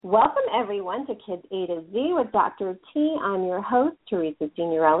Welcome, everyone, to Kids A to Z with Dr. T. I'm your host, Teresa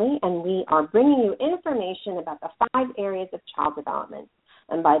Signorelli, and we are bringing you information about the 5 areas of child development.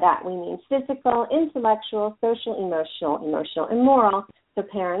 And by that, we mean physical, intellectual, social, emotional, and moral, so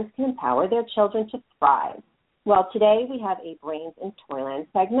parents can empower their children to thrive. Well, today we have a Brains in Toyland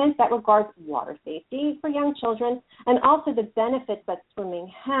segment that regards water safety for young children and also the benefits that swimming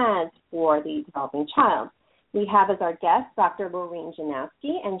has for the developing child. We have as our guest Dr. Laureen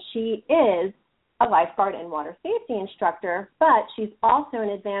Janowski, and she is a lifeguard and water safety instructor, but she's also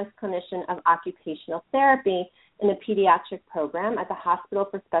an advanced clinician of occupational therapy in the pediatric program at the Hospital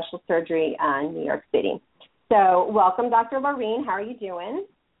for Special Surgery in New York City. So welcome, Dr. Laureen. How are you doing?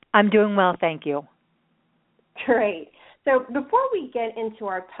 I'm doing well, thank you. Great. So before we get into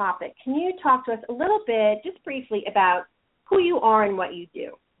our topic, can you talk to us a little bit, just briefly, about who you are and what you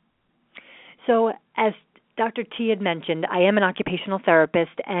do? So as Dr. T had mentioned, I am an occupational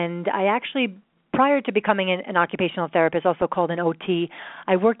therapist, and I actually, prior to becoming an occupational therapist, also called an OT,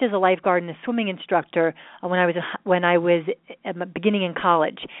 I worked as a lifeguard and a swimming instructor when I was beginning in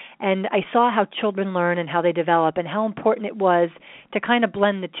college. And I saw how children learn and how they develop and how important it was to kind of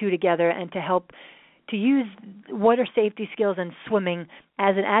blend the two together and to help to use water safety skills and swimming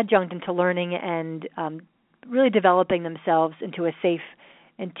as an adjunct into learning and really developing themselves into a safe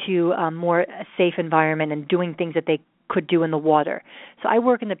more safe environment and doing things that they could do in the water. So I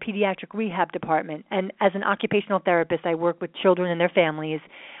work in the pediatric rehab department, and as an occupational therapist, I work with children and their families,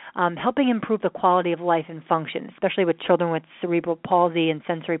 helping improve the quality of life and function, especially with children with cerebral palsy and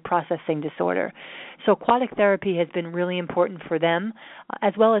sensory processing disorder. So aquatic therapy has been really important for them,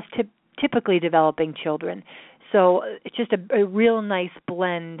 as well as typically developing children. So it's just a real nice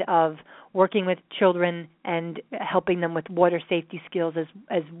blend of working with children and helping them with water safety skills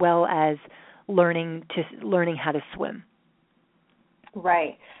as well as learning how to swim.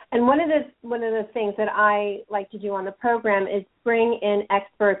 Right. And one of the things that I like to do on the program is bring in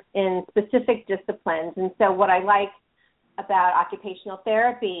experts in specific disciplines. And so what I like about occupational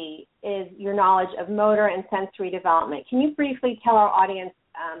therapy is your knowledge of motor and sensory development. Can you briefly tell our audience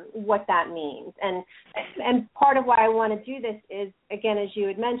what that means? And part of why I want to do this is, again, as you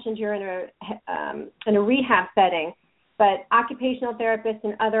had mentioned, you're in a rehab setting, but occupational therapists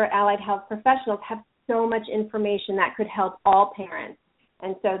and other allied health professionals have so much information that could help all parents.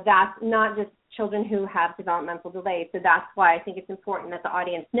 And so that's not just children who have developmental delays. So that's why I think it's important that the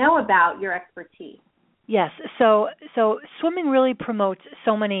audience know about your expertise. Yes. So swimming really promotes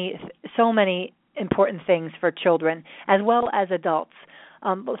so many important things for children as well as adults.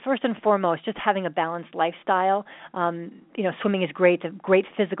 First and foremost, just having a balanced lifestyle. Swimming is great. It's a great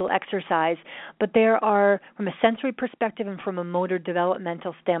physical exercise. But there are, from a sensory perspective and from a motor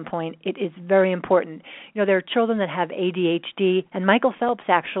developmental standpoint, it is very important. There are children that have ADHD, and Michael Phelps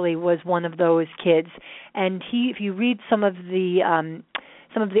actually was one of those kids. And if you read some of the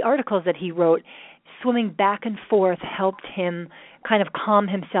articles that he wrote, swimming back and forth helped him kind of calm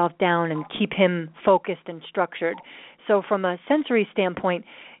himself down and keep him focused and structured. So from a sensory standpoint,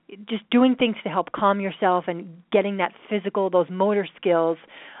 just doing things to help calm yourself and getting that those motor skills,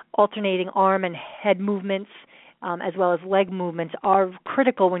 alternating arm and head movements, as well as leg movements are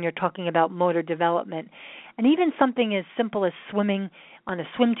critical when you're talking about motor development. And even something as simple as swimming on a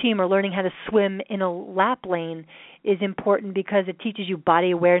swim team or learning how to swim in a lap lane is important because it teaches you body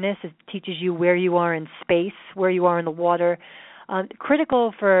awareness. It teaches you where you are in space, where you are in the water.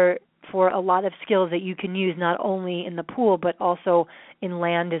 Critical for a lot of skills that you can use not only in the pool but also in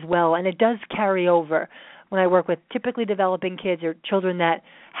land as well. And it does carry over. When I work with typically developing kids or children that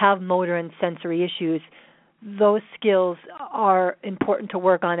have motor and sensory issues, those skills are important to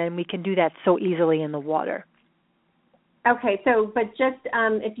work on, and we can do that so easily in the water. Okay, but just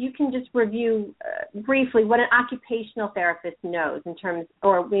if you can just review briefly what an occupational therapist knows in terms,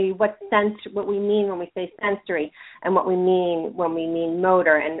 or maybe what we mean when we say sensory and what we mean when we mean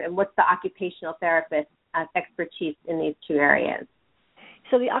motor, and what's the occupational therapist's expertise in these two areas.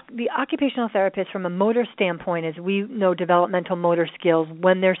 So the occupational therapist, from a motor standpoint, is we know developmental motor skills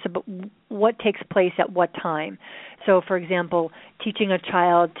what takes place at what time. So, for example, teaching a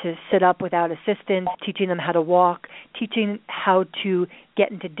child to sit up without assistance, teaching them how to walk, teaching how to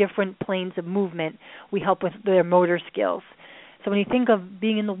get into different planes of movement, we help with their motor skills. So when you think of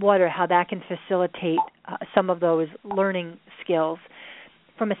being in the water, how that can facilitate some of those learning skills.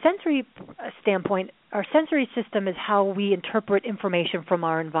 From a sensory standpoint, our sensory system is how we interpret information from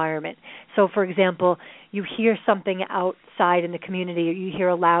our environment. So, for example, you hear something outside in the community, or you hear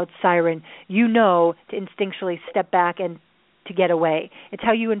a loud siren, you know to instinctually step back and to get away. It's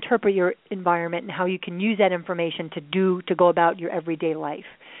how you interpret your environment and how you can use that information to go about your everyday life.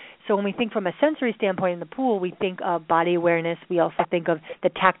 So when we think from a sensory standpoint in the pool, we think of body awareness. We also think of the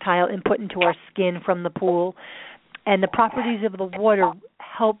tactile input into our skin from the pool. And the properties of the water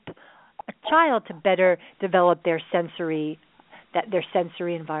help a child to better develop their sensory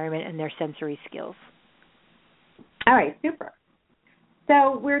environment and their sensory skills. All right, super.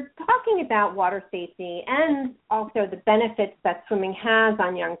 So we're talking about water safety and also the benefits that swimming has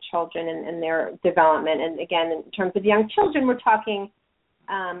on young children and their development. And again, in terms of young children, we're talking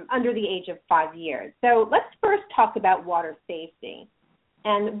under the age of 5 years. So let's first talk about water safety.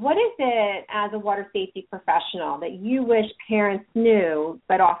 And what is it, as a water safety professional, that you wish parents knew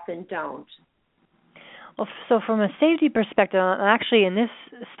but often don't? Well, so from a safety perspective, actually in this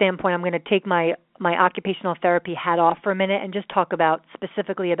standpoint, I'm going to take my occupational therapy hat off for a minute and just talk about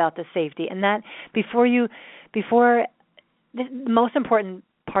specifically about the safety. And that the most important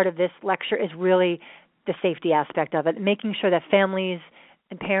part of this lecture is really the safety aspect of it, making sure that families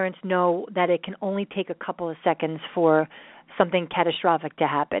and parents know that it can only take a couple of seconds for something catastrophic to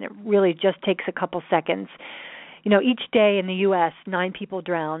happen. It really just takes a couple seconds. Each day in the U.S., 9 people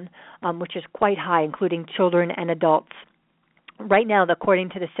drown, which is quite high, including children and adults. Right now,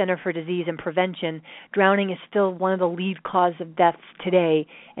 according to the Center for Disease and Prevention, drowning is still one of the lead causes of deaths today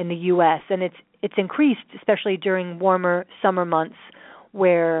in the U.S., and it's increased, especially during warmer summer months,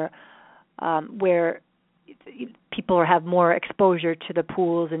 where people have more exposure to the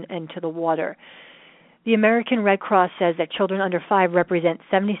pools and to the water. The American Red Cross says that children under 5 represent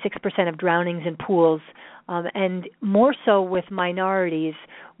 76% of drownings in pools, and more so with minorities,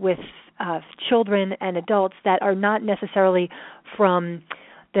 with children and adults that are not necessarily from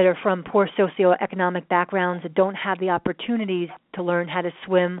poor socioeconomic backgrounds, that don't have the opportunities to learn how to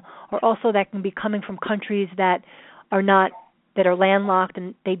swim, or also that can be coming from countries that are landlocked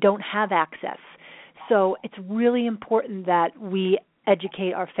and they don't have access. So it's really important that we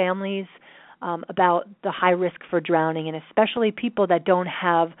educate our families about the high risk for drowning, and especially people that don't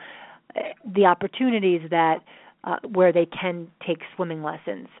have the opportunities that where they can take swimming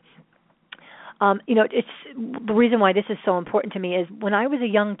lessons. It's the reason why this is so important to me is when I was a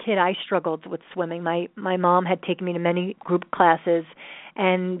young kid, I struggled with swimming. My mom had taken me to many group classes,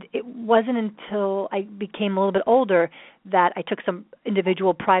 and it wasn't until I became a little bit older that I took some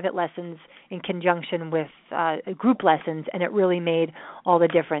individual private lessons in conjunction with group lessons, and it really made all the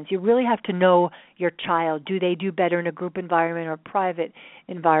difference. You really have to know your child. Do they do better in a group environment or private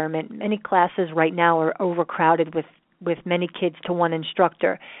environment? Many classes right now are overcrowded with many kids to one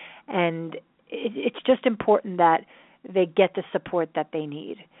instructor, and it's just important that they get the support that they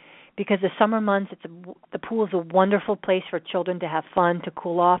need. Because the summer months, the pool is a wonderful place for children to have fun, to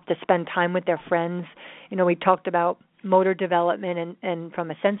cool off, to spend time with their friends. We talked about motor development and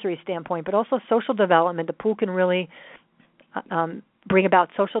from a sensory standpoint, but also social development. The pool can really bring about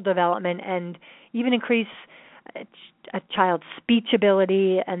social development and even increase a child's speech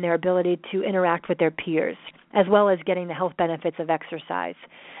ability and their ability to interact with their peers, as well as getting the health benefits of exercise.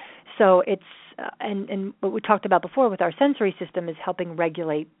 So it's and what we talked about before with our sensory system is helping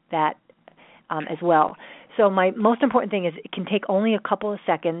regulate that as well. So my most important thing is it can take only a couple of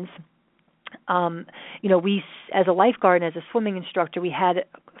seconds. We, as a lifeguard and as a swimming instructor, we had a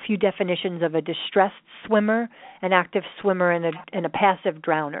few definitions of a distressed swimmer, an active swimmer, and a passive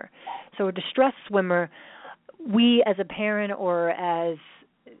drowner. So a distressed swimmer, we as a parent or as,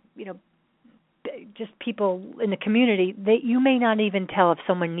 just people in the community, you may not even tell if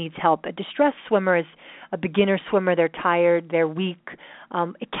someone needs help. A distressed swimmer is a beginner swimmer. They're tired, they're weak.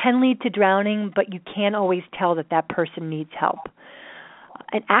 It can lead to drowning, but you can't always tell that person needs help.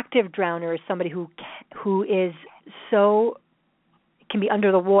 An active drowner is somebody who can be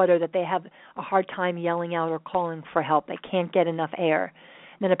under the water that they have a hard time yelling out or calling for help. They can't get enough air.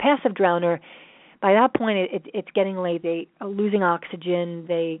 And then a passive drowner, by that point, it's getting late. They are losing oxygen.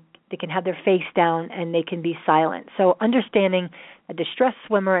 They can have their face down and they can be silent. So understanding a distressed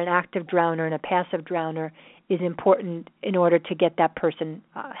swimmer, an active drowner, and a passive drowner is important in order to get that person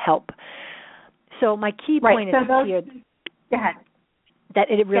help. So my key point is here. Go ahead. That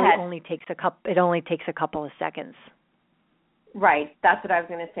it really only takes a couple of seconds. Right. That's what I was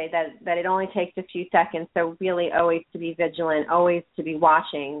going to say, that it only takes a few seconds. So really always to be vigilant, always to be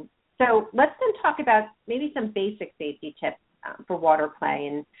watching. So let's then talk about maybe some basic safety tips for water play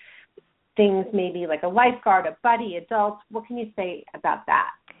and things maybe like a lifeguard, a buddy, adults. What can you say about that?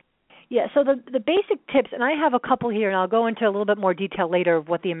 Yeah, so the basic tips, and I have a couple here, and I'll go into a little bit more detail later of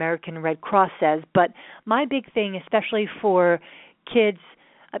what the American Red Cross says, but my big thing, especially for kids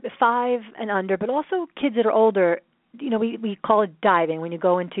 5 and under, but also kids that are older, we call it diving when you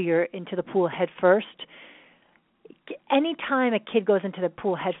go into the pool head first. anytime a kid goes into the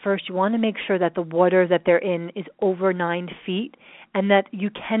pool head first, you want to make sure that the water that they're in is over 9 feet and that you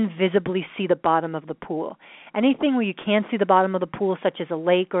can visibly see the bottom of the pool. Anything where you can't see the bottom of the pool, such as a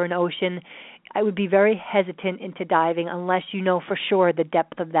lake or an ocean, I would be very hesitant into diving unless you know for sure the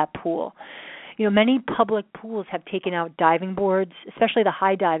depth of that pool. Many public pools have taken out diving boards, especially the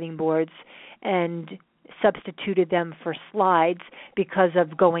high diving boards, and substituted them for slides because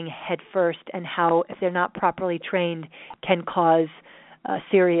of going head first and how, if they're not properly trained, can cause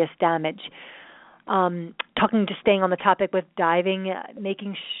serious damage. Staying on the topic with diving,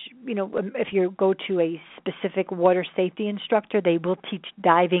 if you go to a specific water safety instructor, they will teach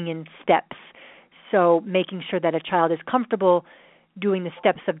diving in steps. So making sure that a child is comfortable doing the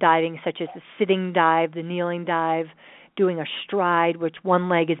steps of diving, such as the sitting dive, the kneeling dive, doing a stride, which one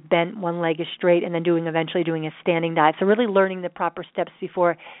leg is bent, one leg is straight, and then eventually doing a standing dive. So really learning the proper steps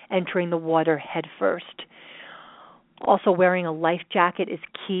before entering the water head first. Also, wearing a life jacket is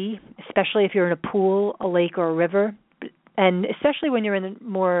key, especially if you're in a pool, a lake, or a river, and especially when you're in a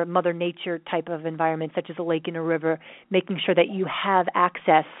more Mother Nature type of environment, such as a lake and a river, making sure that you have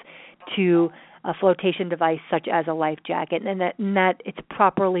access to a flotation device such as a life jacket, and that it's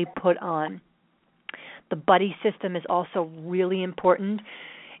properly put on. The buddy system is also really important.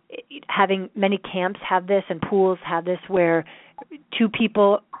 Having many camps have this and pools have this, where 2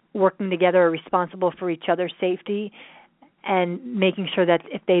 people working together are responsible for each other's safety, and making sure that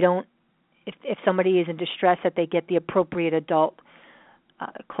if somebody is in distress, that they get the appropriate adult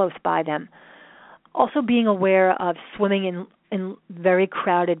close by them. Also being aware of swimming in very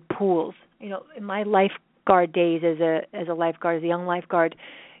crowded pools. In my lifeguard days as a lifeguard, as a young lifeguard,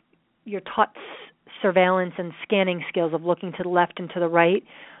 you're taught surveillance and scanning skills of looking to the left and to the right,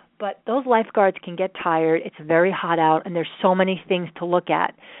 but those lifeguards can get tired. It's very hot out, and there's so many things to look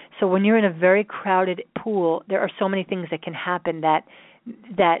at. So when you're in a very crowded pool, there are so many things that can happen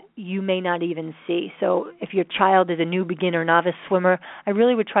that you may not even see. So if your child is a new beginner, novice swimmer, I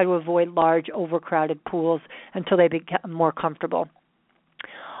really would try to avoid large, overcrowded pools until they become more comfortable.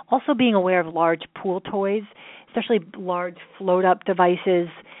 Also being aware of large pool toys, especially large float-up devices,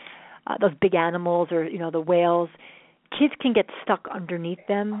 those big animals or, the whales. Kids can get stuck underneath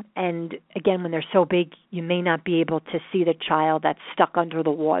them, and again, when they're so big, you may not be able to see the child that's stuck under the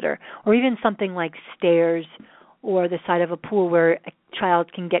water. Or even something like stairs or the side of a pool where a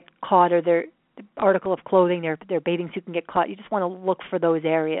child can get caught, or their article of clothing, their bathing suit can get caught. You just want to look for those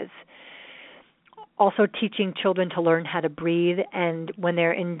areas. Also teaching children to learn how to breathe, and when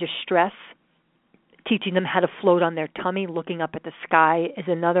they're in distress, teaching them how to float on their tummy, looking up at the sky, is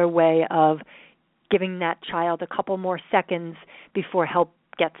another way of giving that child a couple more seconds before help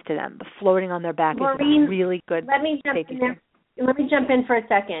gets to them. But floating on their back Maureen, is really good. Let me jump in for a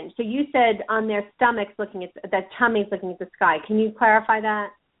second. So you said on their stomachs looking at that tummy's looking at the sky. Can you clarify that?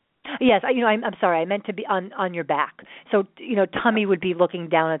 Yes, I'm sorry. I meant to be on your back. So tummy would be looking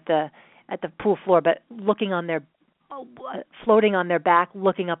down at the pool floor, but floating on their back,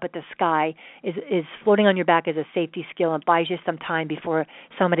 looking up at the sky is floating on your back is a safety skill and buys you some time before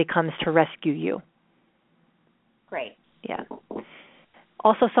somebody comes to rescue you. Great. Yeah.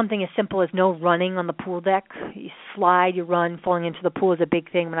 Also, something as simple as no running on the pool deck. You slide, you run. Falling into the pool is a big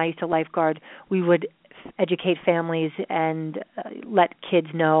thing. When I used to lifeguard, we would educate families and let kids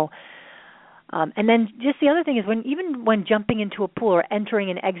know. And then just the other thing is even when jumping into a pool or entering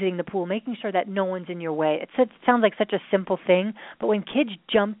and exiting the pool, making sure that no one's in your way. It sounds like such a simple thing, but when kids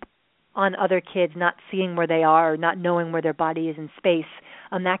jump on other kids, not seeing where they are or not knowing where their body is in space,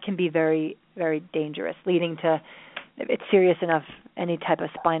 that can be very, very dangerous, leading to, if it's serious enough, any type of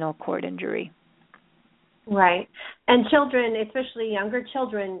spinal cord injury. Right. And children, especially younger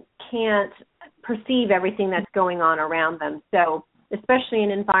children, can't perceive everything that's going on around them. So especially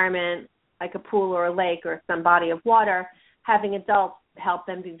in an environment like a pool or a lake or some body of water, having adults help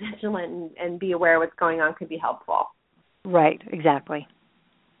them be vigilant and be aware of what's going on could be helpful. Right, exactly.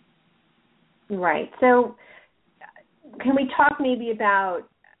 Right. So can we talk maybe about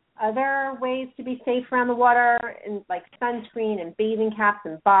other ways to be safe around the water, and like sunscreen and bathing caps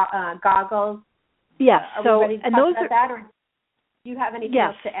and goggles? Yes. Are we ready to talk about that, or do you have anything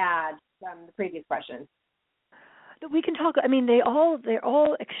else to add from the previous question? We can talk. I mean, they're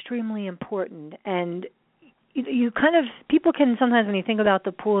all extremely important, and you kind of, people can sometimes, when you think about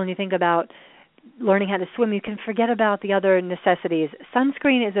the pool and you think about learning how to swim, you can forget about the other necessities.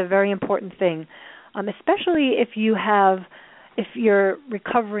 Sunscreen is a very important thing, especially if you're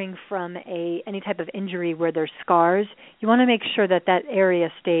recovering from any type of injury where there's scars. You want to make sure that area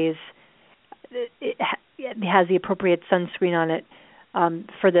it has the appropriate sunscreen on it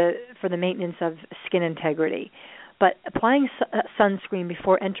for the maintenance of skin integrity. But applying sunscreen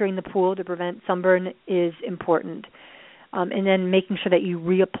before entering the pool to prevent sunburn is important. And then making sure that you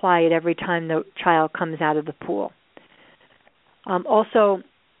reapply it every time the child comes out of the pool. Also,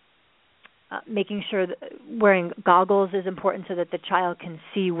 making sure that wearing goggles is important so that the child can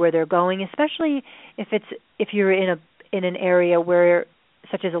see where they're going, especially if you're in an area where,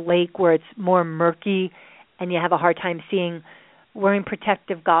 such as a lake, where it's more murky and you have a hard time seeing. Wearing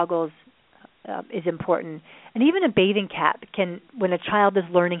protective goggles is important. And even a bathing cap can, when a child is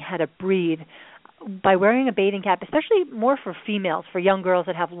learning how to breathe, by wearing a bathing cap, especially more for females, for young girls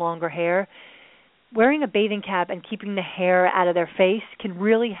that have longer hair, wearing a bathing cap and keeping the hair out of their face can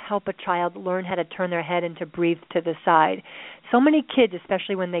really help a child learn how to turn their head and to breathe to the side. So many kids,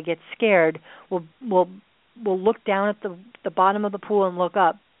 especially when they get scared, will look down at the bottom of the pool and look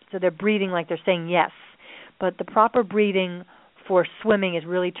up, so they're breathing like they're saying yes. But the proper breathing for swimming is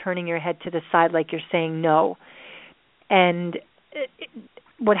really turning your head to the side like you're saying no. And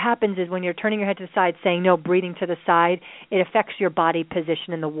what happens is when you're turning your head to the side, saying no, breathing to the side, it affects your body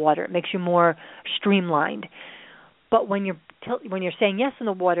position in the water. It makes you more streamlined. But when you're saying yes in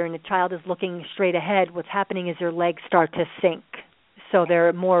the water and the child is looking straight ahead, what's happening is their legs start to sink. So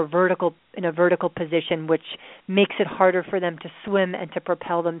they're more in a vertical position, which makes it harder for them to swim and to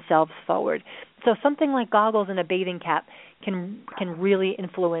propel themselves forward. So something like goggles and a bathing cap can really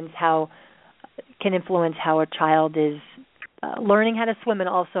influence how a child is learning how to swim, and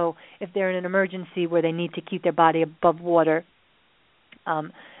also if they're in an emergency where they need to keep their body above water,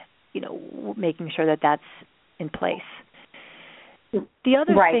 making sure that that's in place. The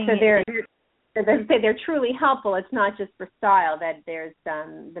other thing, so they're truly helpful. It's not just for style. That there's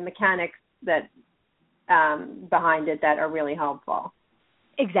the mechanics that behind it that are really helpful.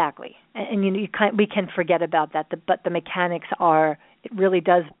 Exactly, and we can forget about that. But the mechanics it really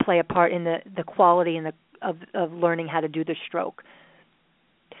does play a part in the quality and of learning how to do the stroke.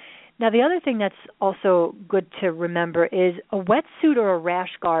 Now, the other thing that's also good to remember is a wetsuit or a rash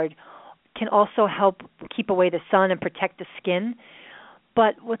guard can also help keep away the sun and protect the skin.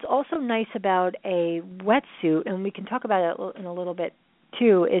 But what's also nice about a wetsuit, and we can talk about it in a little bit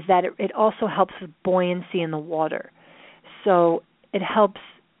too, is that it also helps with buoyancy in the water. So it helps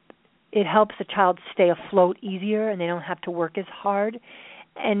a child stay afloat easier, and they don't have to work as hard.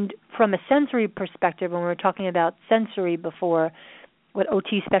 And from a sensory perspective, when we were talking about sensory before, what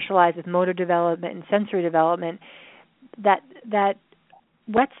OT specialized with motor development and sensory development, that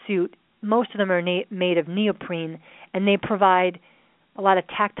wetsuit, most of them are made of neoprene, and they provide a lot of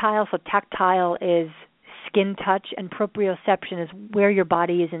tactile. So tactile is skin touch, and proprioception is where your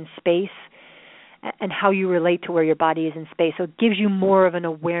body is in space and how you relate to where your body is in space. So it gives you more of an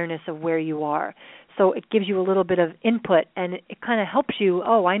awareness of where you are. So it gives you a little bit of input, and it kind of helps you,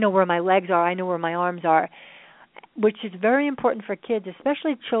 I know where my legs are, I know where my arms are, which is very important for kids,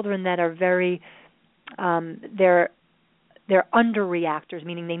 especially children that are very, they're underreactors,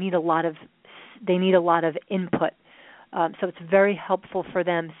 meaning they need a lot of input. So it's very helpful for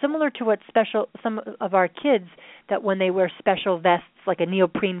them. Similar to what some of our kids, that when they wear special vests, like a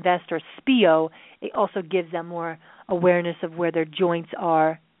neoprene vest or Speo, it also gives them more awareness of where their joints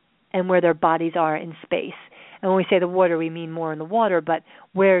are and where their bodies are in space. And when we say the water, we mean more in the water, but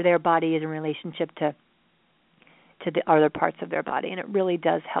where their body is in relationship to the other parts of their body. And it really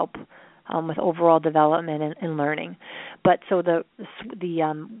does help with overall development and learning. But so the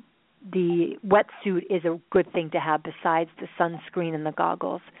wetsuit is a good thing to have besides the sunscreen and the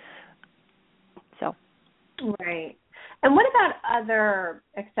goggles. So. Right. And what about other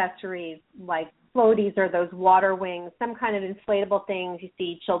accessories like floaties or those water wings, some kind of inflatable things you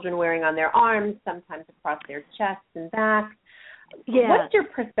see children wearing on their arms, sometimes across their chests and back? Yeah. What's your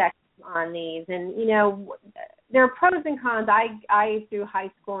perspective on these? And, there are pros and cons. I through high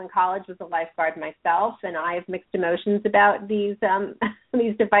school and college, was a lifeguard myself, and I have mixed emotions about these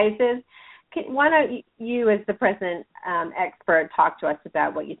these devices. Why don't you, as the present expert, talk to us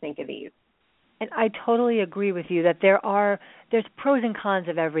about what you think of these? And I totally agree with you that there's pros and cons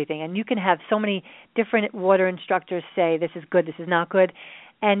of everything, and you can have so many different water instructors say this is good, this is not good.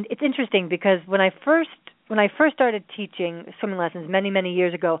 And it's interesting because when I first started teaching swimming lessons many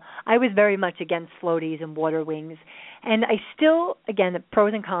years ago, I was very much against floaties and water wings. And I still, again, the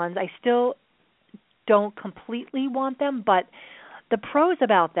pros and cons, I still don't completely want them, but the pros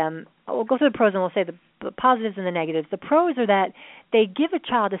about them, we'll go through the pros and we'll say the positives and the negatives. The pros are that they give a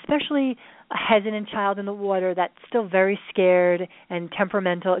child, especially a hesitant child in the water that's still very scared and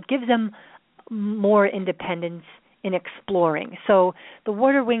temperamental, it gives them more independence in exploring. So the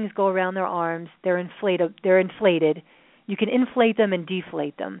water wings go around their arms. They're inflated. You can inflate them and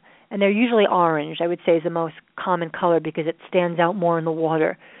deflate them. and they're usually orange, I would say, is the most common color because it stands out more in the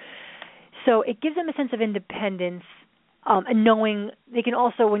water. So it gives them a sense of independence, and knowing they can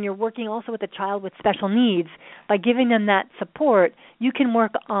also, when you're working also with a child with special needs, by giving them that support, you can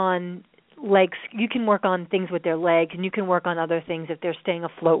work on legs, you can work on things with their legs, and you can work on other things if they're staying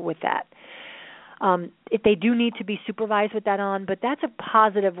afloat with that. If they do need to be supervised with that on, but that's a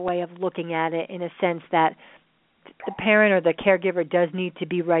positive way of looking at it in a sense that the parent or the caregiver does need to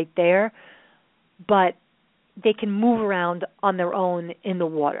be right there, but they can move around on their own in the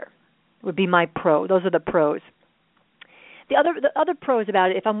water, would be my pro. Those are the pros. The other pros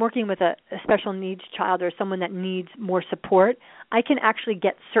about it, if I'm working with a special needs child or someone that needs more support, I can actually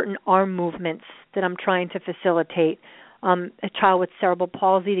get certain arm movements that I'm trying to facilitate. A child with cerebral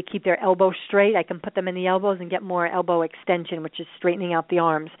palsy, to keep their elbow straight, I can put them in the elbows and get more elbow extension, which is straightening out the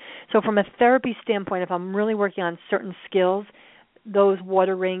arms. So from a therapy standpoint, if I'm really working on certain skills, those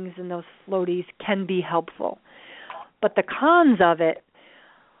water rings and those floaties can be helpful. But the cons of it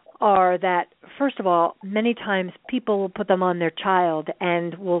are that, first of all, many times people will put them on their child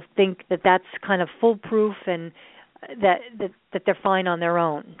and will think that that's kind of foolproof and that they're fine on their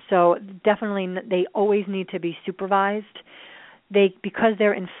own. So definitely they always need to be supervised. Because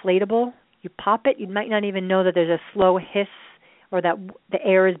they're inflatable, you pop it, you might not even know that there's a slow hiss or that the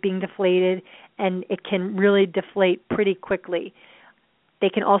air is being deflated, and it can really deflate pretty quickly. They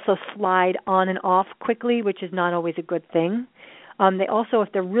can also slide on and off quickly, which is not always a good thing. They also,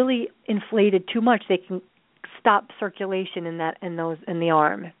 if they're really inflated too much, they can stop circulation in the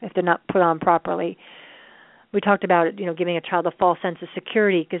arm if they're not put on properly. We talked about it, giving a child a false sense of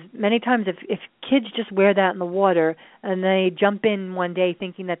security, because many times if kids just wear that in the water and they jump in one day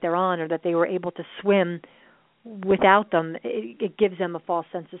thinking that they're on or that they were able to swim without them, it gives them a false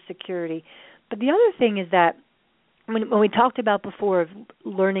sense of security. But the other thing is that when we talked about before of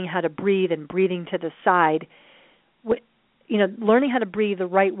learning how to breathe and breathing to the side, learning how to breathe the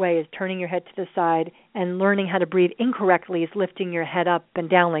right way is turning your head to the side, and learning how to breathe incorrectly is lifting your head up and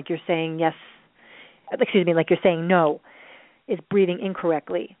down like you're saying like you're saying no, is breathing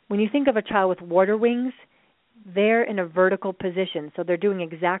incorrectly. When you think of a child with water wings, they're in a vertical position, so they're doing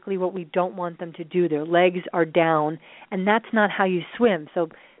exactly what we don't want them to do. Their legs are down, and that's not how you swim. So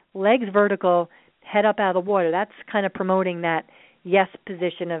legs vertical, head up out of the water, that's kind of promoting that yes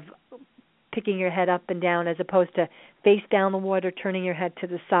position of picking your head up and down, as opposed to face down the water, turning your head to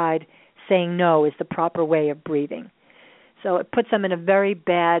the side, saying no is the proper way of breathing. So it puts them in a very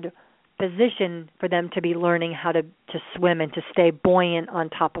bad position for them to be learning how to swim and to stay buoyant on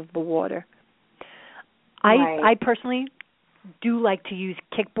top of the water. Right. I personally do like to use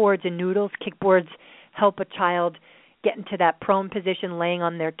kickboards and noodles. Kickboards help a child get into that prone position, laying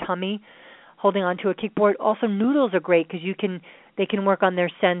on their tummy, holding onto a kickboard. Also, noodles are great because they can work on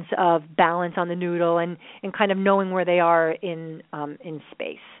their sense of balance on the noodle and kind of knowing where they are in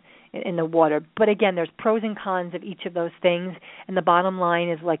space, in the water. But again, there's pros and cons of each of those things, and the bottom line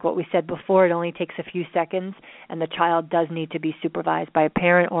is, like what we said before, it only takes a few seconds, and the child does need to be supervised by a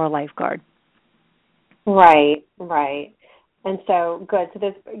parent or a lifeguard. Right. And so, good. So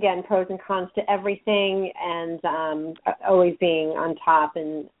there's, again, pros and cons to everything, and always being on top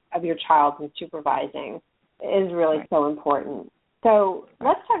of your child and supervising is really so important. So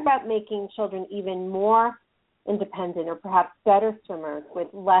let's talk about making children even more independent or perhaps better swimmers with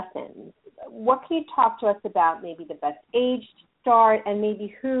lessons. What can you talk to us about maybe the best age to start, and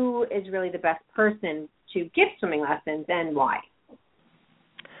maybe who is really the best person to give swimming lessons and why?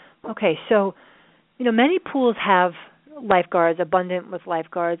 Okay, so many pools have lifeguards, abundant with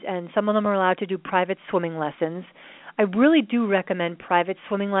lifeguards, and some of them are allowed to do private swimming lessons. I really do recommend private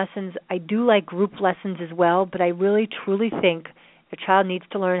swimming lessons. I do like group lessons as well, but I really truly think if a child needs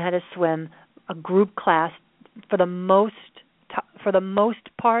to learn how to swim, a group class for the most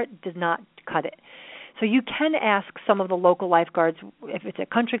part does not cut it. So you can ask some of the local lifeguards, if it's a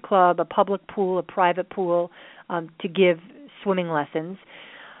country club, a public pool, a private pool, to give swimming lessons.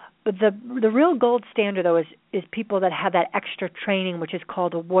 But the real gold standard, though, is people that have that extra training, which is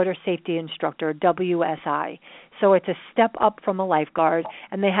called a water safety instructor, WSI. So it's a step up from a lifeguard,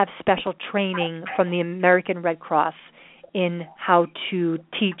 and they have special training from the American Red Cross in how to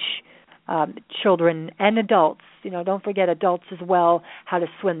teach children and adults. Don't forget adults as well, how to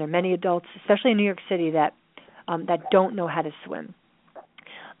swim. There are many adults, especially in New York City, that don't know how to swim.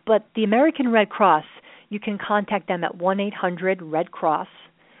 But the American Red Cross, you can contact them at 1-800-RED-CROSS.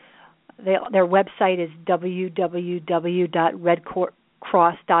 Their website is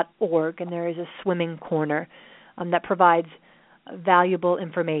www.redcross.org, and there is a swimming corner that provides valuable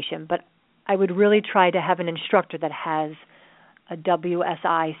information. But I would really try to have an instructor that has a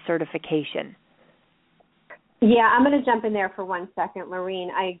WSI certification. Yeah, I'm going to jump in there for 1 second,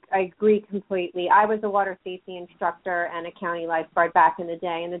 Lorene. I agree completely. I was a water safety instructor and a county lifeguard back in the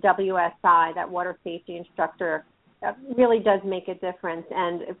day, and the WSI, that water safety instructor, really does make a difference.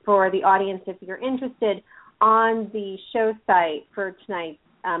 And for the audience, if you're interested, on the show site for tonight's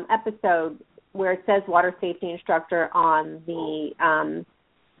episode, where it says water safety instructor on the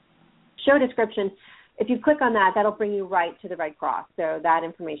show description, if you click on that, that'll bring you right to the Red Cross. So that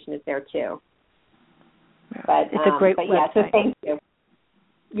information is there too. But it's a great website. Yeah, so thank you.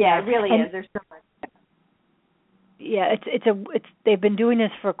 Yeah, it really is. There's so much. Yeah, it's they've been doing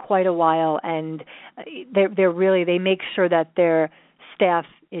this for quite a while, and they make sure that their staff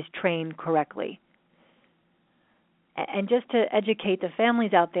is trained correctly. And just to educate the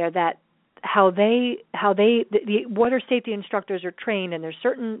families out there that how the water safety instructors are trained, and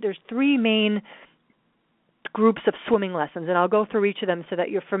there's 3 main groups of swimming lessons, and I'll go through each of them so that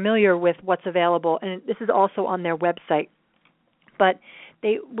you're familiar with what's available, and this is also on their website. But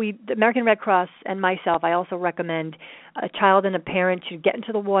the American Red Cross and myself, I also recommend a child and a parent should get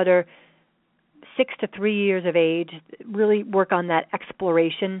into the water 6 to 3 years of age, really work on that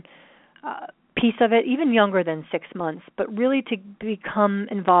exploration piece of it, even younger than 6 months, but really to become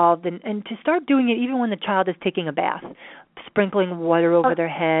involved and to start doing it even when the child is taking a bath, sprinkling water over their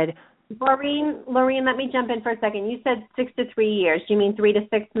head. Lorene, let me jump in for a second. You said 6 to 3 years. Do you mean 3 to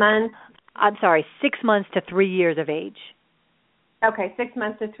 6 months? I'm sorry, 6 months to 3 years of age. Okay, 6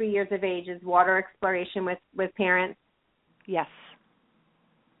 months to 3 years of age is water exploration with parents? Yes.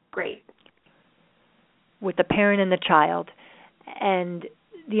 Great. With the parent and the child. And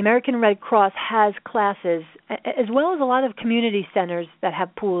the American Red Cross has classes, as well as a lot of community centers that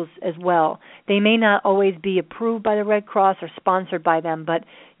have pools as well. They may not always be approved by the Red Cross or sponsored by them, but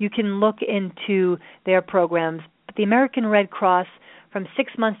you can look into their programs. But the American Red Cross, from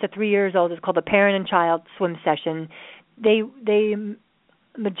 6 months to 3 years old, is called the Parent and Child Swim Session. They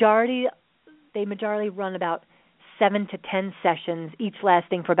majority run about 7 to 10 sessions, each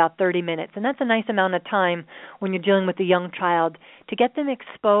lasting for about 30 minutes. And that's a nice amount of time when you're dealing with a young child to get them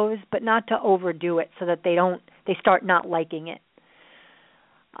exposed, but not to overdo it so that they start not liking it.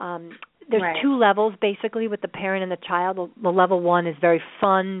 There's right. 2 levels, basically, with the parent and the child. The level 1 is very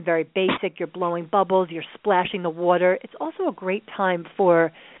fun, very basic. You're blowing bubbles. You're splashing the water. It's also a great time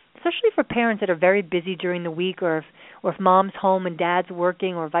especially for parents that are very busy during the week, or if mom's home and dad's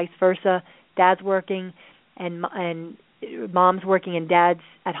working, or vice versa, dad's working and mom's working and dad's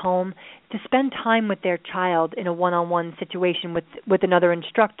at home, to spend time with their child in a one-on-one situation with another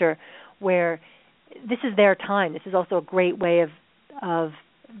instructor where this is their time. This is also a great way of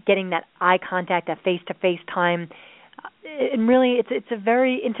getting that eye contact, that face-to-face time. And really, it's a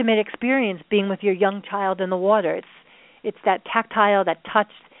very intimate experience being with your young child in the water. It's that tactile, that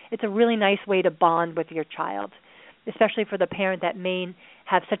touch. It's a really nice way to bond with your child, especially for the parent that may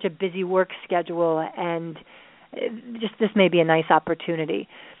have such a busy work schedule, and just this may be a nice opportunity.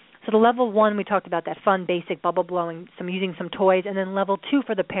 So the level 1, we talked about that fun, basic bubble blowing, using some toys, and then level 2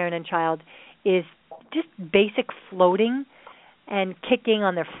 for the parent and child is just basic floating and kicking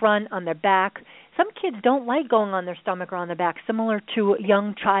on their front, on their back. Some kids don't like going on their stomach or on their back, similar to a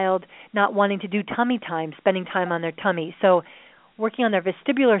young child not wanting to do tummy time, spending time on their tummy. So working on their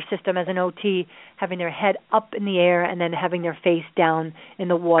vestibular system as an OT, having their head up in the air and then having their face down in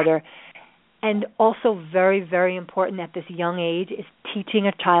the water. And also very, very important at this young age is teaching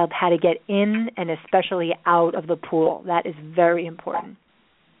a child how to get in and especially out of the pool. That is very important.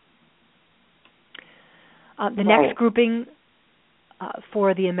 The next grouping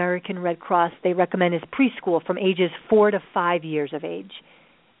for the American Red Cross they recommend is preschool, from ages 4 to 5 years of age.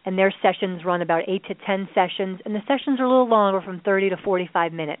 And their sessions run about 8 to 10 sessions, and the sessions are a little longer, from 30 to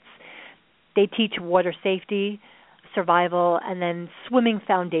 45 minutes. They teach water safety, survival, and then swimming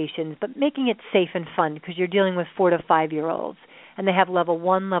foundations, but making it safe and fun because you're dealing with 4 to 5-year-olds. And they have level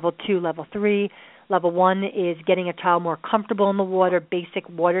 1, level 2, level 3. Level 1 is getting a child more comfortable in the water, basic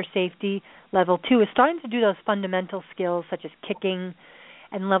water safety. Level 2 is starting to do those fundamental skills such as kicking.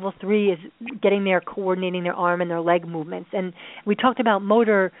 And level 3 is getting there, coordinating their arm and their leg movements. And we talked about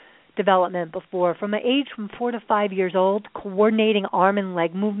motor development before. From an age from 4 to 5 years old, coordinating arm and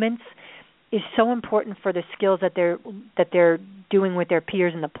leg movements is so important for the skills that they're doing with their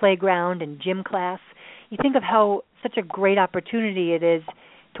peers in the playground and gym class. You think of how such a great opportunity it is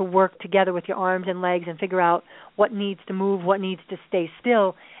to work together with your arms and legs and figure out what needs to move, what needs to stay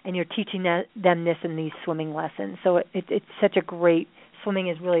still, and you're teaching them this in these swimming lessons. So it's such a great, swimming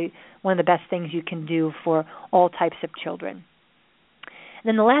is really one of the best things you can do for all types of children. And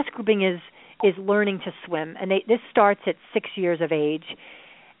then the last grouping is is learning to swim, and this starts at 6 years of age,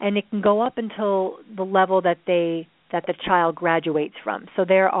 and it can go up until the level that the child graduates from. So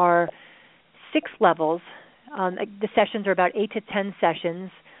there are 6 levels. The sessions are about 8 to 10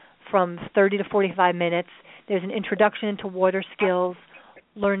 sessions from 30 to 45 minutes. There's an introduction into water skills,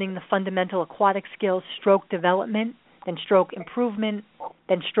 learning the fundamental aquatic skills, stroke development, then stroke improvement,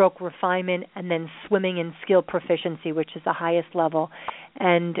 then stroke refinement, and then swimming and skill proficiency, which is the highest level.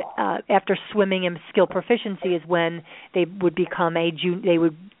 And after swimming and skill proficiency is when they would become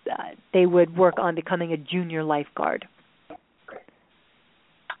they would work on becoming a junior lifeguard.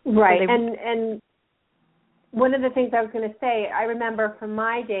 Right, so and one of the things I was going to say, I remember from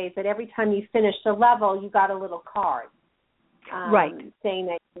my days that every time you finished a level, you got a little card. Right. Saying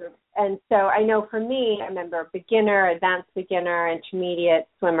that and so I know for me, I remember beginner, advanced beginner, intermediate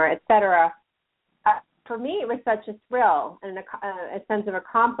swimmer, etc. For me, it was such a thrill and a sense of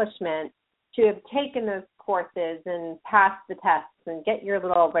accomplishment to have taken those courses and passed the tests and get your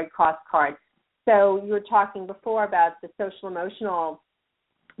little Red Cross card. So you were talking before about the social emotional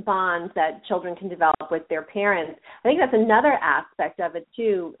bonds that children can develop with their parents. I think that's another aspect of it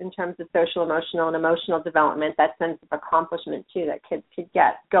too, in terms of social emotional and emotional development, that sense of accomplishment too that kids could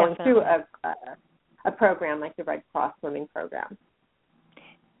get going Definitely. Through a program like the Red Cross swimming program.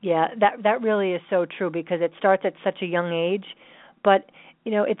 Yeah, that really is so true, because it starts at such a young age, but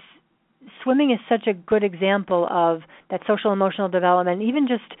swimming is such a good example of that social emotional development. Even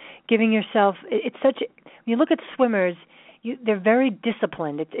just giving yourself, when you look at swimmers, they're very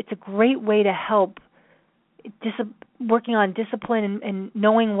disciplined. It's a great way to help working on discipline and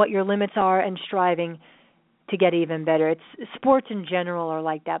knowing what your limits are and striving to get even better. Sports in general are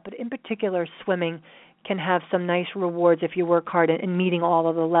like that, but in particular swimming can have some nice rewards if you work hard in meeting all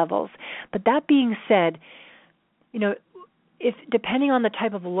of the levels. But that being said, if depending on the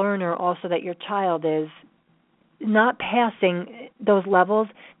type of learner also that your child is, not passing those levels,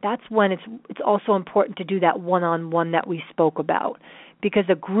 that's when it's also important to do that one-on-one that we spoke about, because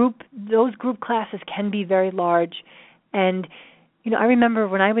those group classes can be very large. And I remember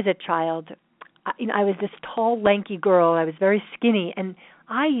when I was a child, I was this tall, lanky girl. I was very skinny, and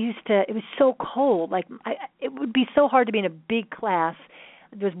it was so cold. It would be so hard to be in a big class.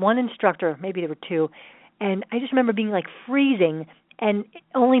 There was one instructor, maybe there were 2, and I just remember being freezing, and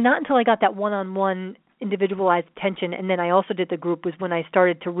only not until I got that one-on-one individualized attention, and then I also did the group, was when I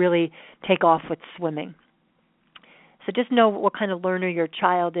started to really take off with swimming. So just know what kind of learner your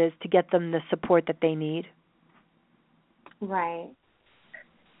child is to get them the support that they need. Right.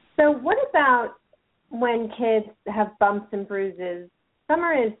 So what about when kids have bumps and bruises?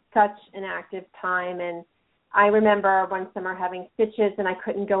 Summer is such an active time, and I remember one summer having stitches and I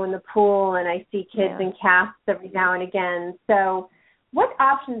couldn't go in the pool, and I see kids in casts every now and again. So what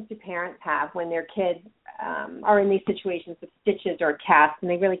options do parents have when their kids are in these situations with stitches or casts and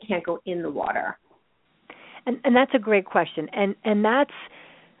they really can't go in the water? And that's a great question. And that's,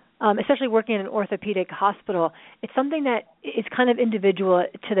 especially working in an orthopedic hospital, it's something that is kind of individual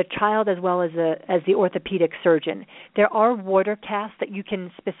to the child as well as the orthopedic surgeon. There are water casts that you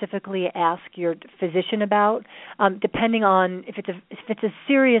can specifically ask your physician about, depending on if it's a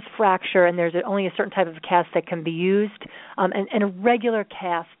serious fracture and there's only a certain type of cast that can be used, and a regular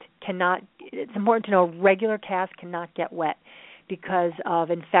cast cannot. It's important to know a regular cast cannot get wet because of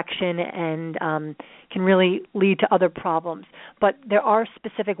infection and can really lead to other problems. But there are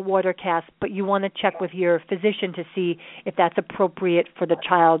specific water casts, but you want to check with your physician to see if that's appropriate for the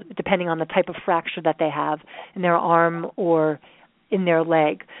child, depending on the type of fracture that they have in their arm or in their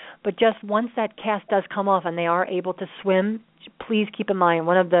leg. But just once that cast does come off and they are able to swim, please keep in mind,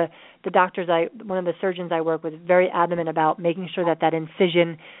 one of the surgeons I work with is very adamant about making sure that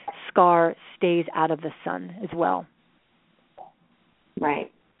incision scar stays out of the sun as well.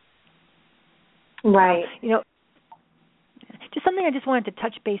 Right. Just something I just wanted to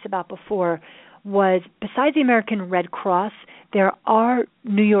touch base about before was, besides the American Red Cross, there are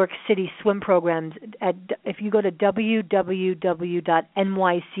New York City swim programs. If you go to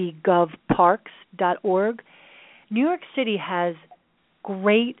www.nycgovparks.org, New York City has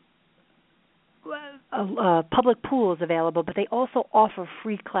great public pools available, but they also offer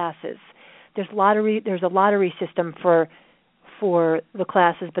free classes. There's a lottery system for the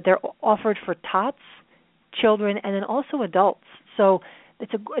classes, but they're offered for tots, children, and then also adults. So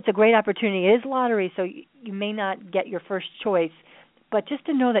it's a great opportunity. It is lottery, so you may not get your first choice, but just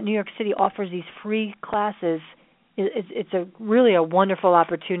to know that New York City offers these free classes, it's really a wonderful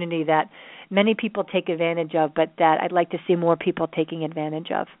opportunity that many people take advantage of, but that I'd like to see more people taking advantage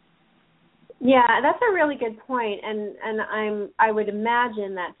of. Yeah, that's a really good point, and I would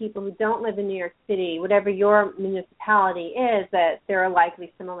imagine that people who don't live in New York City, whatever your municipality is, that there are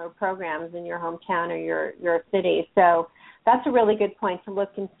likely similar programs in your hometown or your city. So that's a really good point to look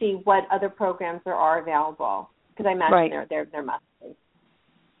and see what other programs there are available, because I imagine there must be.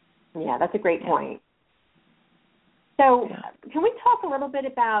 Yeah, that's a great point. So can we talk a little bit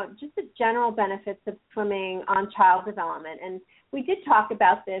about just the general benefits of swimming on child development? And we did talk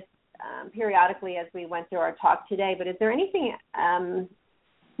about this periodically as we went through our talk today, but is there anything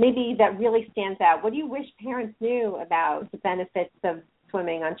maybe that really stands out? What do you wish parents knew about the benefits of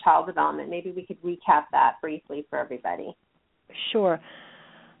swimming on child development? Maybe we could recap that briefly for everybody. Sure.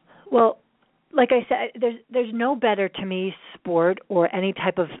 Well, like I said, there's no better, to me, sport or any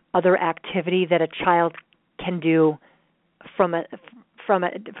type of other activity that a child can do from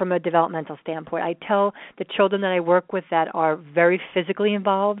a developmental standpoint. I tell the children that I work with that are very physically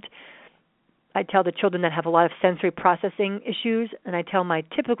involved, I tell the children that have a lot of sensory processing issues, and I tell my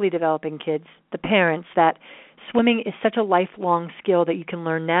typically developing kids, the parents, that swimming is such a lifelong skill that you can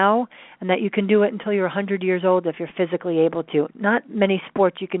learn now and that you can do it until you're 100 years old if you're physically able to. Not many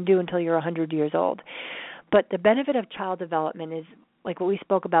sports you can do until you're 100 years old. But the benefit of child development is, like what we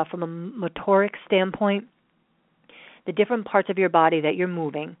spoke about from a motoric standpoint, the different parts of your body that you're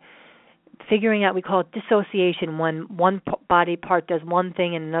moving, figuring out, we call it dissociation, when one body part does one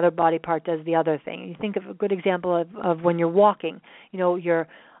thing and another body part does the other thing. You think of a good example of when you're walking. You know, your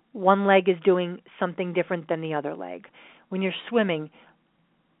one leg is doing something different than the other leg. When you're swimming,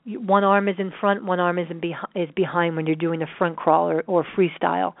 one arm is in front, one arm is behind when you're doing the front crawl or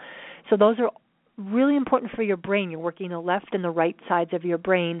freestyle. So those are really important for your brain. You're working the left and the right sides of your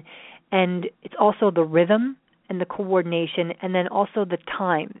brain, and it's also the rhythm and the coordination, and then also the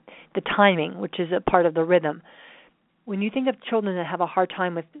timing, which is a part of the rhythm. When you think of children that have a hard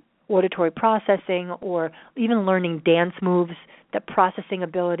time with auditory processing or even learning dance moves, that processing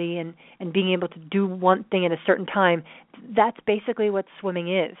ability and being able to do one thing at a certain time, that's basically what swimming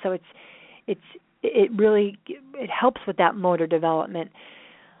is. So it really helps with that motor development.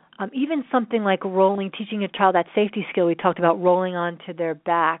 Even something like rolling, teaching a child that safety skill, we talked about rolling onto their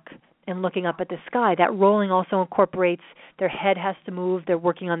back and looking up at the sky. That rolling also incorporates their head has to move. They're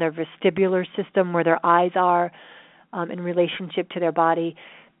working on their vestibular system where their eyes are in relationship to their body.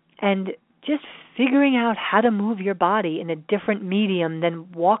 And just figuring out how to move your body in a different medium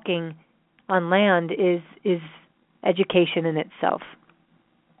than walking on land is education in itself.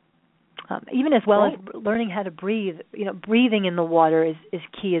 Even as well as learning how to breathe. You know, breathing in the water is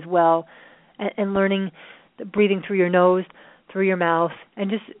key as well, and learning the breathing through your nose, through your mouth, and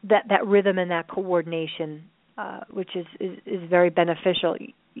just that rhythm and that coordination, which is very beneficial.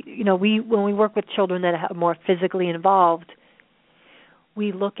 You know, when we work with children that are more physically involved,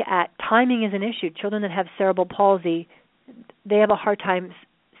 we look at timing as an issue. Children that have cerebral palsy, they have a hard time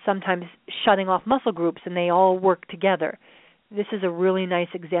sometimes shutting off muscle groups, and they all work together. This is a really nice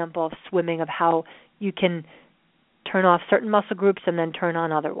example of swimming, of how you can turn off certain muscle groups and then turn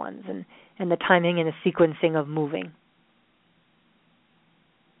on other ones, and the timing and the sequencing of moving.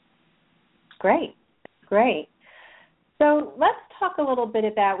 Great. So let's talk a little bit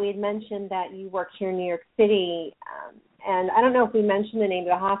about, we had mentioned that you work here in New York City, and I don't know if we mentioned the name of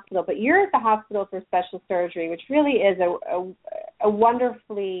the hospital, but you're at the Hospital for Special Surgery, which really is a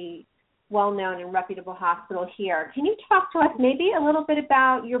wonderfully well-known and reputable hospital here. Can you talk to us maybe a little bit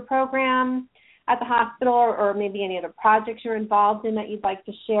about your program at the hospital, or maybe any other projects you're involved in that you'd like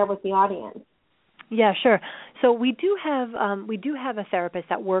to share with the audience? Yeah, sure. So we do have a therapist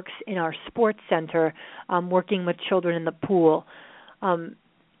that works in our sports center, working with children in the pool,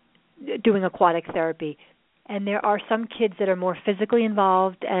 doing aquatic therapy. And there are some kids that are more physically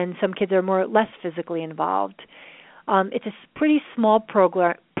involved, and some kids are less physically involved. It's a pretty small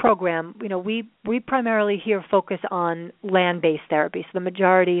program. You know, we primarily here focus on land-based therapy. So the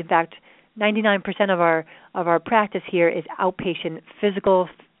majority, in fact, 99% of our practice here is outpatient physical,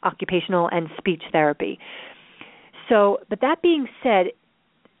 occupational, and speech therapy. So, but that being said,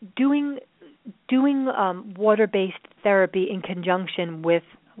 doing water-based therapy in conjunction with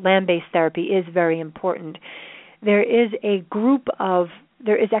land-based therapy is very important. There is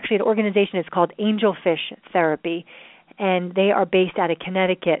actually an organization, it's called Angelfish Therapy, and they are based out of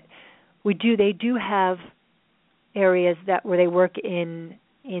Connecticut. They do have areas where they work in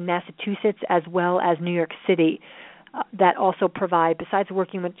Massachusetts as well as New York City that also provide, besides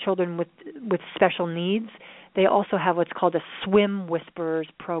working with children with special needs, they also have what's called a Swim Whisperers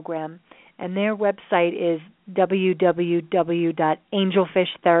program. And their website is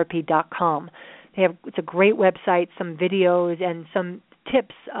www.angelfishtherapy.com. It's a great website, some videos and some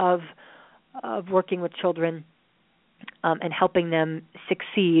tips of of working with children and helping them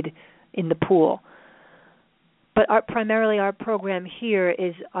succeed in the pool. But primarily our program here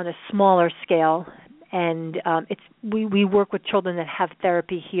is on a smaller scale, and we work with children that have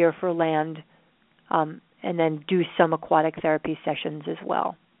therapy here for land, and then do some aquatic therapy sessions as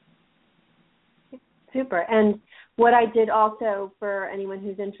well. Super. And what I did also, for anyone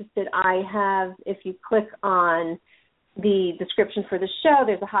who's interested, I have, if you click on the description for the show,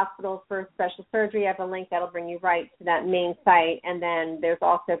 there's a hospital for special surgery. I have a link that'll bring you right to that main site. And then there's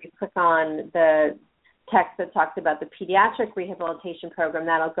also, if you click on the text that talks about the pediatric rehabilitation program,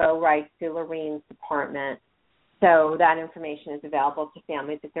 that'll go right to Lorraine's department. So that information is available to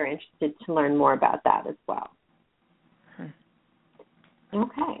families if they're interested to learn more about that as well.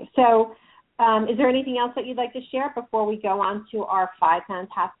 Okay. So is there anything else that you'd like to share before we go on to our 5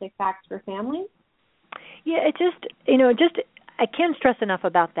 fantastic facts for families? Yeah, I can't stress enough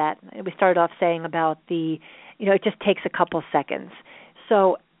about that. We started off saying about it just takes a couple seconds.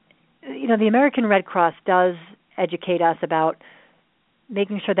 So, the American Red Cross does educate us about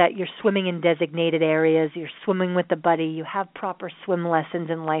making sure that you're swimming in designated areas, you're swimming with a buddy, you have proper swim lessons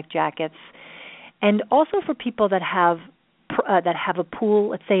and life jackets. And also for people that have a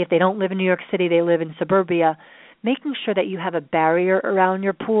pool, let's say if they don't live in New York City, they live in suburbia, making sure that you have a barrier around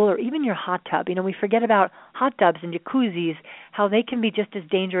your pool or even your hot tub. We forget about hot tubs and jacuzzis, how they can be just as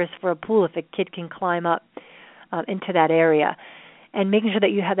dangerous for a pool if a kid can climb up into that area. And making sure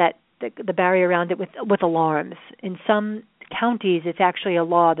that you have the barrier around it with alarms. In some counties, it's actually a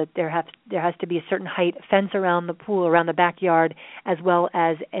law that there has to be a certain height fence around the pool, around the backyard, as well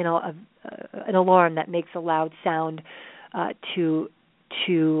as an alarm that makes a loud sound to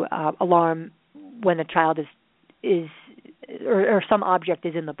alarm when a child is or some object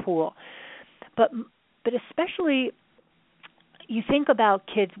is in the pool. But especially you think about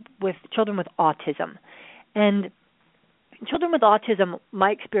children with autism. And children with autism, my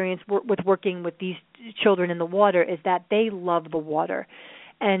experience with working with these children in the water is that they love the water.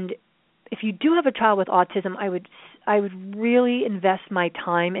 And if you do have a child with autism, I would really invest my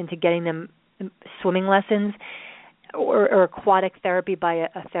time into getting them swimming lessons or aquatic therapy by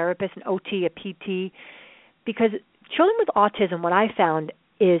a therapist, an OT, a PT, because children with autism, what I found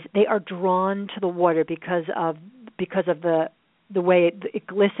is they are drawn to the water because of the way it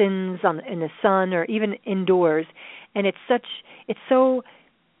glistens in the sun or even indoors, and it's such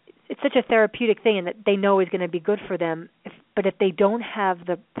a therapeutic thing, and that they know is going to be good for them. But if they don't have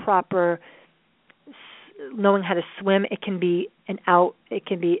the proper knowing how to swim, it can be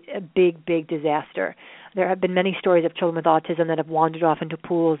a big disaster. There have been many stories of children with autism that have wandered off into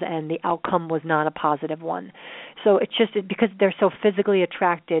pools, and the outcome was not a positive one. So it's just because they're so physically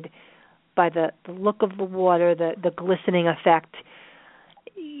attracted by the look of the water, the glistening effect.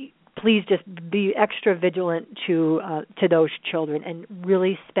 Please just be extra vigilant to those children and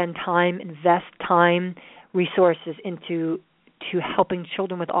really spend time, invest time, resources into helping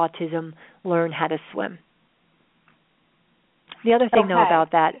children with autism learn how to swim. The other thing, though,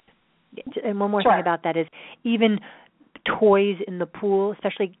 about that, and one more thing about that is even toys in the pool,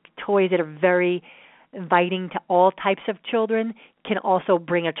 especially toys that are very inviting to all types of children, can also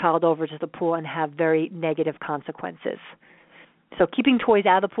bring a child over to the pool and have very negative consequences. So keeping toys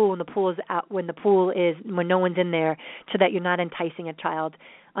out of the pool when no one's in there, so that you're not enticing a child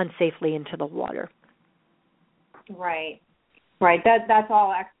unsafely into the water. Right. That's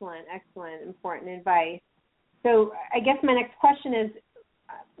all excellent, important advice. So I guess my next question is,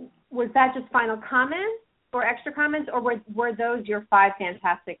 was that just final comments or extra comments, or were those your 5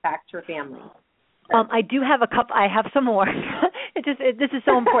 fantastic facts for families? I do have a couple. I have some more. This is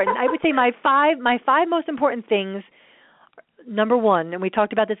so important. I would say my five most important things. Number 1, and we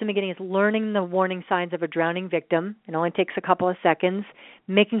talked about this in the beginning, is learning the warning signs of a drowning victim. It only takes a couple of seconds.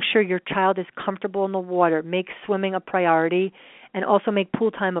 Making sure your child is comfortable in the water. Make swimming a priority, and also make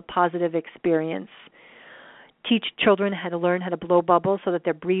pool time a positive experience. Teach children how to learn how to blow bubbles so that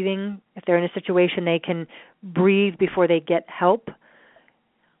they're breathing. If they're in a situation, they can breathe before they get help.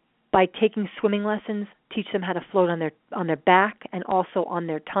 By taking swimming lessons, teach them how to float on their back and also on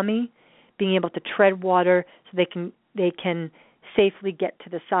their tummy, being able to tread water so they can safely get to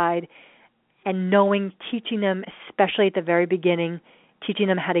the side, and teaching them, especially at the very beginning, teaching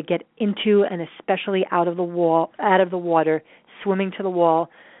them how to get into and especially out of the water, swimming to the wall,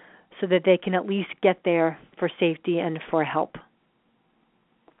 so that they can at least get there for safety and for help.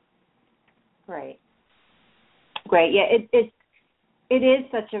 Great. Yeah, it is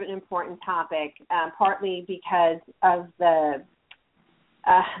such an important topic, partly because of the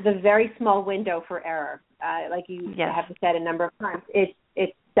very small window for error. Like you have said a number of times,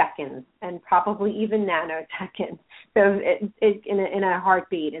 it's seconds and probably even nanoseconds. So it in a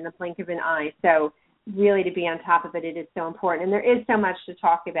heartbeat, in the blink of an eye. So really to be on top of it, it is so important. And there is so much to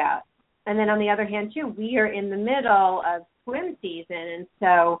talk about. And then on the other hand, too, we are in the middle of swim season, and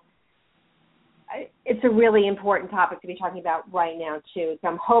so it's a really important topic to be talking about right now, too. So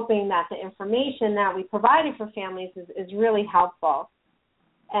I'm hoping that the information that we provided for families is really helpful.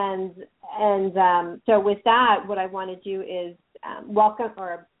 And so with that, what I want to do is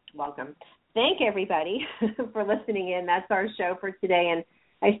thank everybody for listening in. That's our show for today. And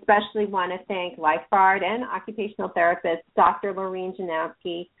I especially want to thank lifeguard and occupational therapist Dr. Lorene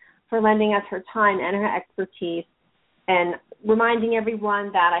Janowski for lending us her time and her expertise, and reminding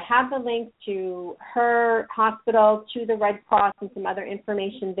everyone that I have the link to her hospital, to the Red Cross, and some other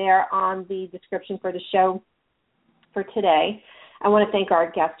information there on the description for the show for today. I want to thank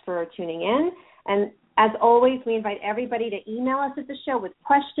our guests for tuning in. And as always, we invite everybody to email us at the show with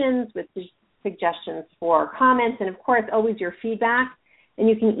questions, with suggestions for comments, and, of course, always your feedback. And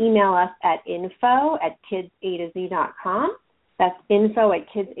you can email us at info@kidsaToZ.com. That's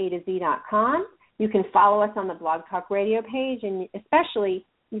info@kidsaToZ.com. You can follow us on the Blog Talk Radio page, and especially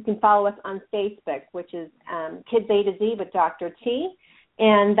you can follow us on Facebook, which is Kids A to Z with Dr. T.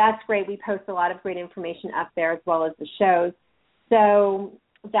 And that's great. We post a lot of great information up there as well as the shows. So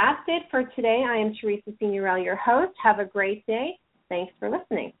that's it for today. I am Teresa Signorelli, your host. Have a great day. Thanks for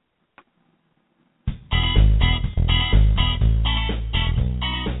listening.